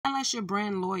unless you're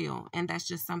brand loyal and that's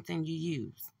just something you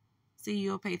use. See,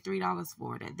 you'll pay $3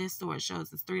 for it. At this store, it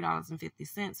shows it's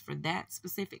 $3.50 for that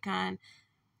specific kind.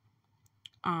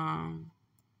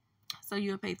 So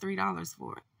you'll pay $3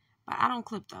 for it. But I don't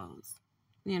clip those.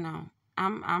 You know,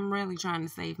 I'm really trying to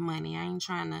save money. I ain't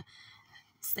trying to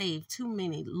save too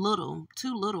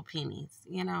little pennies,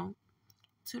 you know.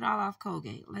 $2 off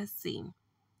Colgate. Let's see.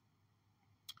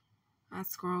 I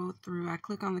scroll through. I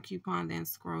click on the coupon, then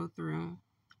scroll through.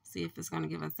 See if it's going to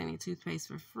give us any toothpaste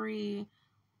for free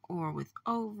or with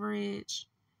overage.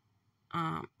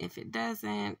 If it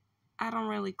doesn't, I don't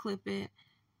really clip it.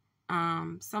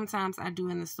 Sometimes I do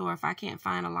in the store if I can't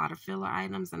find a lot of filler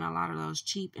items and a lot of those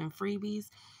cheap and freebies,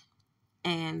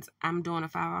 and I'm doing a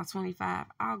 5 off 25,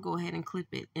 I'll go ahead and clip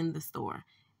it in the store,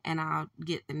 and I'll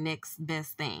get the next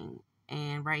best thing.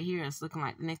 And right here, it's looking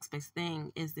like the next best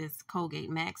thing is this Colgate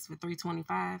Max for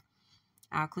 $3.25.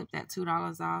 I'll clip that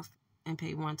 $2 off and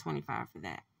pay $1.25 for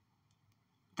that.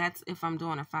 That's if I'm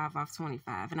doing a 5 off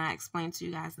 25. And I explained to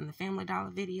you guys in the Family Dollar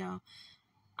video,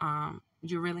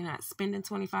 you're really not spending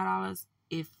 $25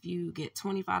 if you get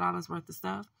 $25 worth of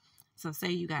stuff. So say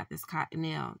you got this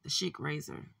Cottonelle, the Schick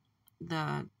razor,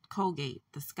 the Colgate,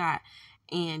 the Scott,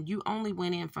 and you only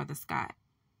went in for the Scott,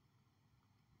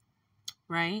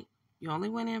 right? You only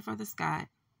went in for the Scott,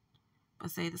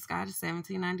 but say the Scott is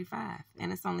 $17.95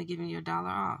 and it's only giving you $1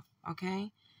 off,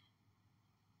 okay?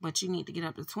 But you need to get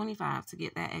up to $25 to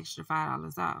get that extra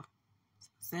 $5 off.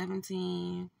 So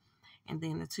 $17, and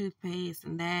then the toothpaste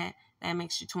and that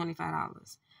makes you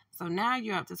 $25. So now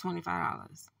you're up to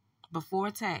 $25 before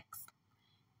tax.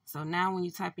 So now when you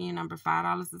type in your number,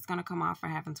 $5 is going to come off for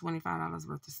having $25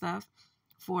 worth of stuff.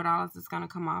 $4 is going to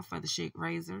come off for the Schick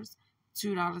razors.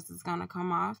 $2 is going to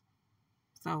come off.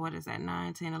 So what is that?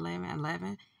 9, 10,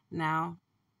 11. Now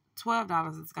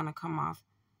 $12 is going to come off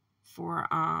for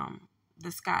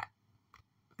the Scott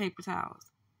paper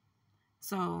towels.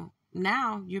 So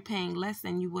now you're paying less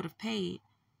than you would have paid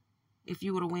if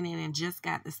you would have went in and just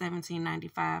got the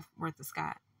 $17.95 worth of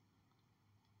Scott.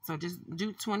 So just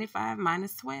do 25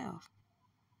 minus 12.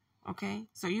 Okay?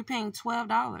 So you're paying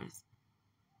 $12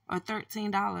 or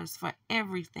 $13 for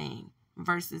everything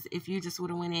versus if you just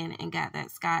would have went in and got that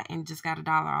Scott and just got $1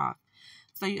 off.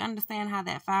 So you understand how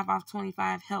that 5 off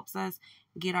 25 helps us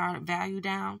get our value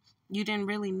down? You didn't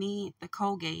really need the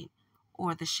Colgate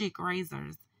or the Schick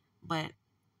razors, but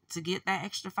to get that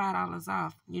extra $5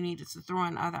 off, you needed to throw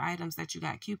in other items that you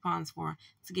got coupons for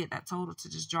to get that total to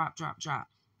just drop.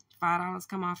 $5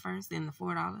 come off first, then the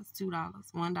 $4,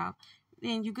 $2, $1,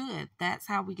 then you're good. That's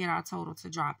how we get our total to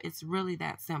drop. It's really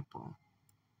that simple.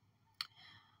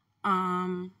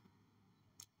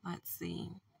 Let's see.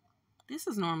 This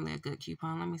is normally a good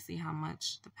coupon. Let me see how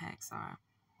much the packs are.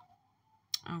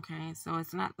 Okay, so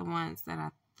it's not the ones that I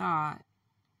thought.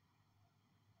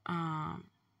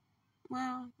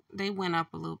 Well, they went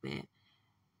up a little bit.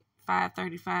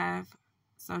 $5.35.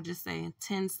 So just say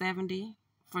 $10.70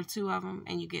 for 2 of them,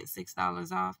 and you get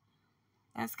 $6 off.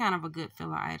 That's kind of a good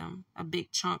filler item. A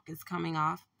big chunk is coming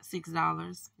off,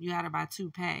 $6. You got to buy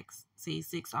 2 packs. See,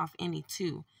 6 off any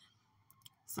 2.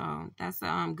 So that's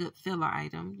a good filler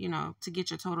item, you know, to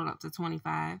get your total up to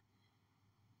 25.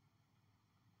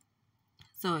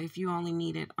 So if you only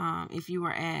needed, if you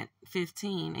were at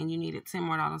 15 and you needed $10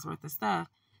 more worth of stuff,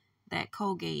 that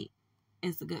Colgate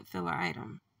is a good filler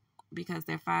item because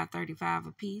they're $5.35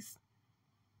 a piece.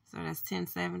 So that's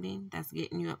 $10.70. That's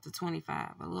getting you up to 25,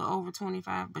 a little over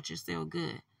 25, but you're still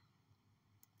good.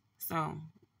 So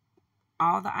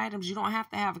all the items, you don't have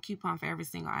to have a coupon for every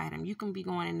single item. You can be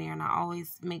going in there, and I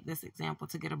always make this example,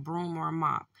 to get a broom or a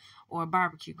mop or a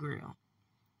barbecue grill.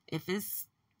 If it's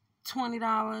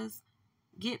 $20,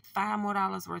 get $5 more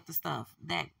worth of stuff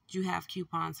that you have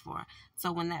coupons for.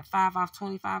 So when that 5 off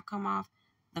 25 come off,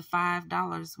 the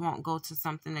 $5 won't go to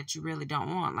something that you really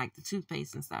don't want, like the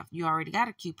toothpaste and stuff. You already got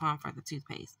a coupon for the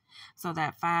toothpaste. So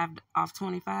that 5 off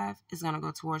 25 is going to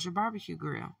go towards your barbecue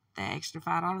grill. That extra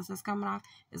 $5 that's coming off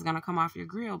is going to come off your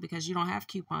grill because you don't have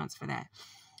coupons for that.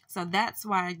 So that's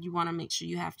why you want to make sure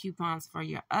you have coupons for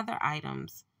your other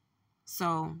items.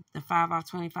 So the 5 off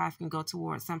 25 can go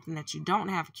towards something that you don't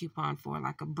have a coupon for,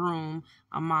 like a broom,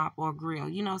 a mop, or a grill.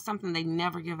 You know, something they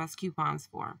never give us coupons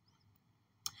for.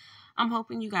 I'm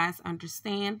hoping you guys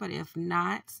understand, but if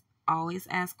not, always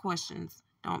ask questions.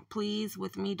 Don't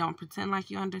pretend like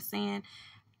you understand.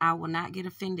 I will not get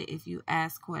offended if you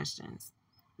ask questions.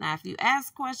 Now, if you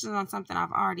ask questions on something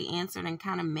I've already answered and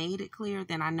kind of made it clear,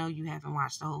 then I know you haven't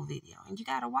watched the whole video. And you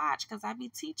got to watch because I be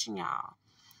teaching y'all.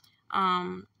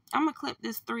 I'm going to clip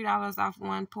this $3 off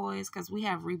one poise because we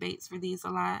have rebates for these a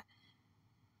lot.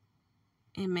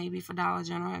 It may be for Dollar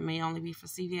General. It may only be for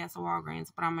CVS or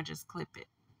Walgreens, but I'm going to just clip it.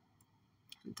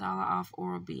 $1 off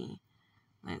Oral-B.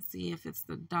 Let's see if it's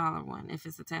the dollar one. If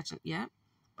it's attached, yep.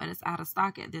 But it's out of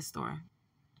stock at this store.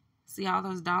 See all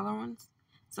those dollar ones?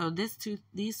 So these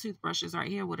toothbrushes right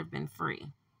here would have been free.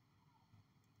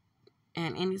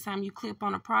 And anytime you clip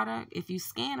on a product, if you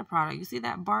scan a product, you see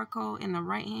that barcode in the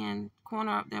right-hand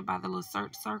corner up there by the little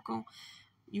search circle?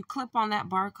 You clip on that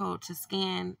barcode to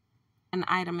scan an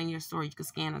item in your store. You can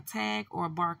scan a tag or a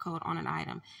barcode on an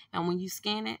item. And when you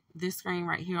scan it, this screen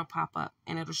right here will pop up.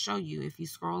 And it'll show you, if you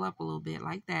scroll up a little bit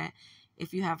like that,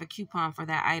 if you have a coupon for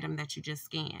that item that you just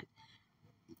scanned.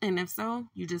 And if so,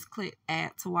 you just click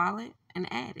Add to Wallet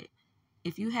and add it.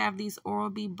 If you have these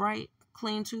Oral-B Bright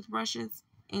Clean toothbrushes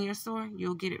in your store,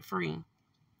 you'll get it free.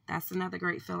 That's another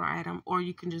great filler item. Or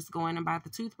you can just go in and buy the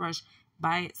toothbrush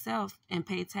by itself and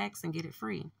pay tax and get it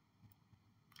free.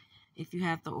 If you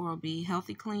have the Oral-B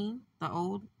Healthy Clean, the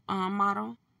old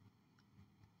model,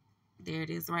 there it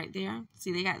is right there.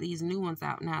 See, they got these new ones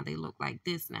out now. They look like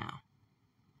this now.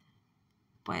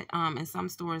 But in some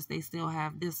stores, they still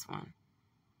have this one.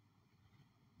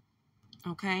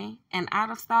 Okay? And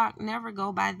out of stock, never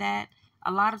go by that.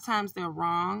 A lot of times they're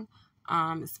wrong,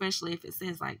 especially if it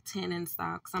says like 10 in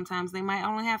stock. Sometimes they might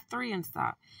only have 3 in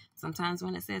stock. Sometimes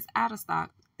when it says out of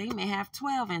stock, they may have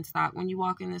 12 in stock when you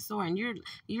walk in the store, and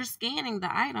you're scanning the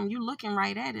item, you're looking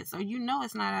right at it, so you know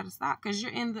it's not out of stock because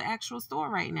you're in the actual store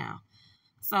right now.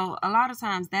 So a lot of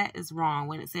times that is wrong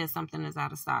when it says something is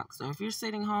out of stock. So if you're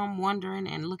sitting home wondering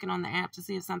and looking on the app to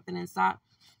see if something is in stock,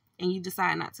 and you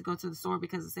decide not to go to the store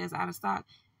because it says out of stock,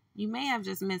 you may have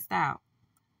just missed out.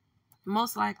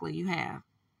 Most likely you have.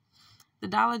 The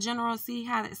Dollar General, see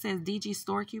how it says DG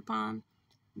store coupon?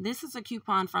 This is a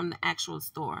coupon from the actual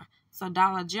store. So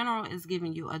Dollar General is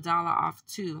giving you $1 off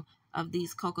 2 of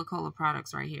these Coca-Cola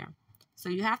products right here. So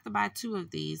you have to buy 2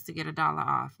 of these to get $1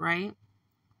 off, right?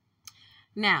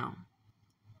 Now,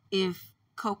 if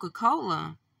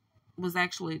Coca-Cola was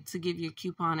actually to give you a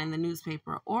coupon in the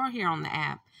newspaper or here on the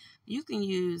app, you can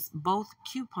use both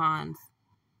coupons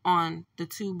on the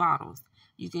 2 bottles.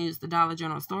 You can use the Dollar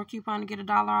General store coupon to get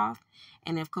 $1 off.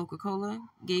 And if Coca-Cola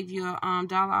gave you a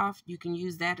 $1 off, you can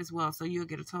use that as well. So you'll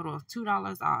get a total of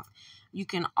 $2 off. You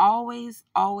can always,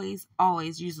 always,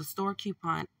 always use a store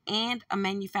coupon and a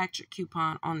manufactured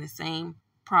coupon on the same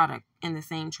product in the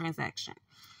same transaction.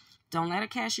 Don't let a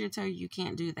cashier tell you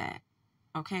can't do that.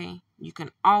 Okay? You can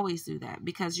always do that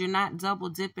because you're not double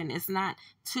dipping. It's not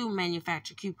 2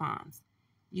 manufactured coupons.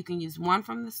 You can use one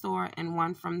from the store and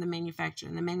one from the manufacturer.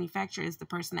 And the manufacturer is the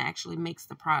person that actually makes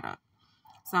the product.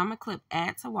 So I'm going to click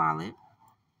Add to Wallet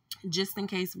just in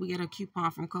case we get a coupon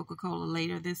from Coca-Cola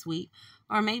later this week.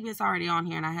 Or maybe it's already on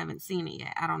here and I haven't seen it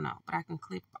yet. I don't know. But I can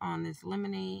click on this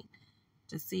lemonade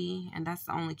to see. And that's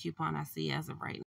the only coupon I see as of right now.